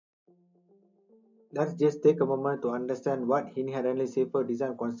Let's just take a moment to understand what inherently safer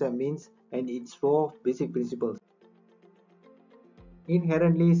design concept means and its four basic principles.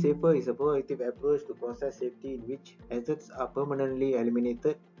 Inherently safer is a proactive approach to process safety in which hazards are permanently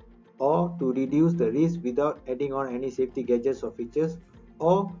eliminated or to reduce the risk without adding on any safety gadgets or features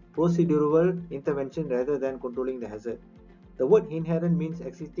or procedural intervention rather than controlling the hazard. The word inherent means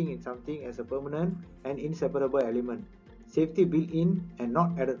existing in something as a permanent and inseparable element, safety built in and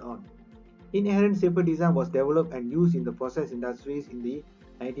not added on. Inherent safer design was developed and used in the process industries in the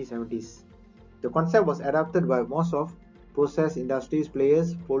 1970s. The concept was adopted by most of process industries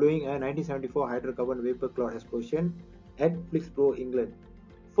players following a 1974 hydrocarbon vapor cloud explosion at Flixborough, England.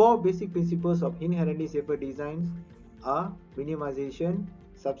 Four basic principles of inherently safer designs are minimization,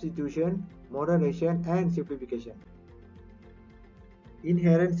 substitution, moderation, and simplification.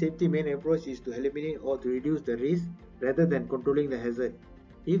 Inherent safety main approach is to eliminate or to reduce the risk rather than controlling the hazard.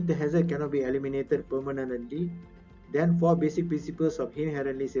 If the hazard cannot be eliminated permanently, then four basic principles of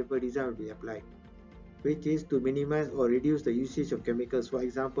inherently safer design will be applied, which is to minimize or reduce the usage of chemicals. For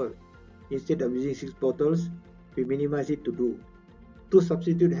example, instead of using 6 bottles, we minimize it to 2. To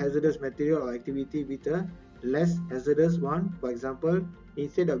substitute hazardous material or activity with a less hazardous one. For example,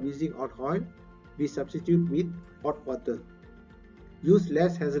 instead of using hot oil, we substitute with hot water. Use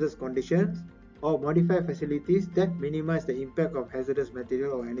less hazardous conditions or modify facilities that minimize the impact of hazardous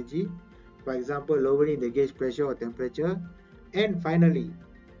material or energy, for example, lowering the gauge pressure or temperature. And finally,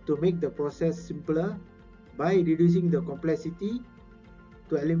 to make the process simpler by reducing the complexity,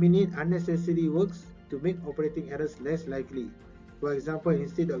 to eliminate unnecessary works, to make operating errors less likely. For example,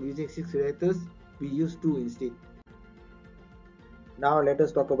 instead of using 6 reactors, we use 2 instead. Now let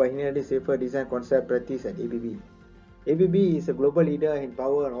us talk about inherently safer design concept practice at ABB. ABB is a global leader in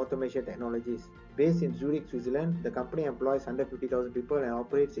power and automation technologies. Based in Zurich, Switzerland, the company employs 150,000 people and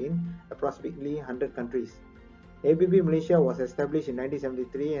operates in approximately 100 countries. ABB Malaysia was established in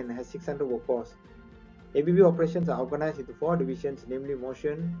 1973 and has 600 workforce. ABB operations are organized into 4 divisions, namely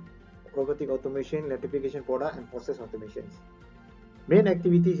motion, robotic automation, electrification product, and process automations. Main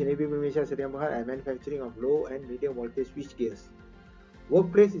activities in ABB Malaysia Sdn Bhd are manufacturing of low and medium voltage switch gears.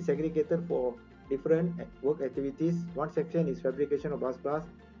 Workplace is segregated for different work activities. One section is fabrication of bus bars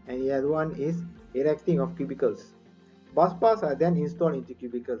and the other one is erecting of cubicles. Bus bars are then installed into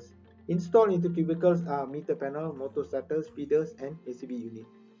cubicles. Installed into cubicles are meter panel, motor starters, feeders and ACB unit.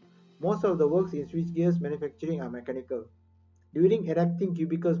 Most of the works in switchgears manufacturing are mechanical. During erecting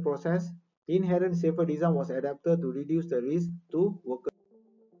cubicles process, inherent safer design was adapted to reduce the risk to workers.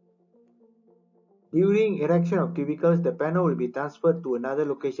 During erection of cubicles, the panel will be transferred to another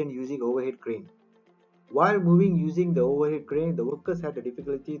location using overhead crane. While moving using the overhead crane, the workers had the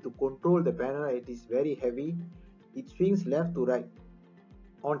difficulty to control the panel as it is very heavy. It swings left to right.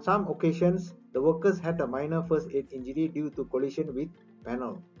 On some occasions, the workers had a minor first aid injury due to collision with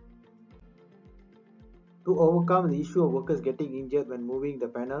panel. To overcome the issue of workers getting injured when moving the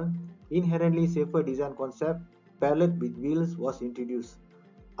panel, inherently safer design concept pallet with wheels was introduced.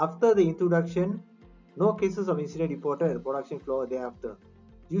 After the introduction, no cases of incident reported at the production floor thereafter.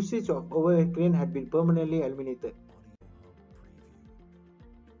 Usage of overhead crane had been permanently eliminated.